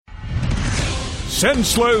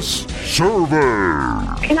Senseless Survey.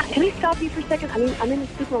 Can I stop you for a second? I'm in the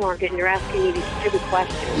supermarket and you're asking me these stupid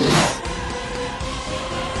questions.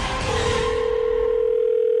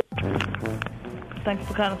 Thanks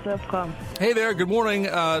for calling Self-Com. Hey there, good morning.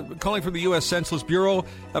 Calling from the U.S. Senseless Bureau.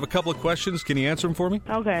 I have a couple of questions. Can you answer them for me?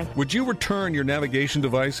 Okay. Would you return your navigation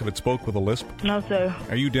device if it spoke with a lisp? No, sir.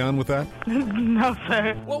 Are you down with that? No,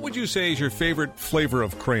 sir. What would you say is your favorite flavor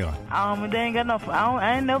of crayon? They ain't got no.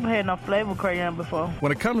 I ain't never had no flavor crayon before.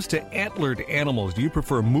 When it comes to antlered animals, do you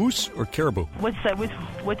prefer moose or caribou? What you say?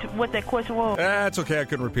 What that question was? That's okay. I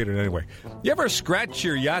couldn't repeat it anyway. You ever scratch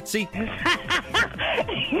your Yahtzee?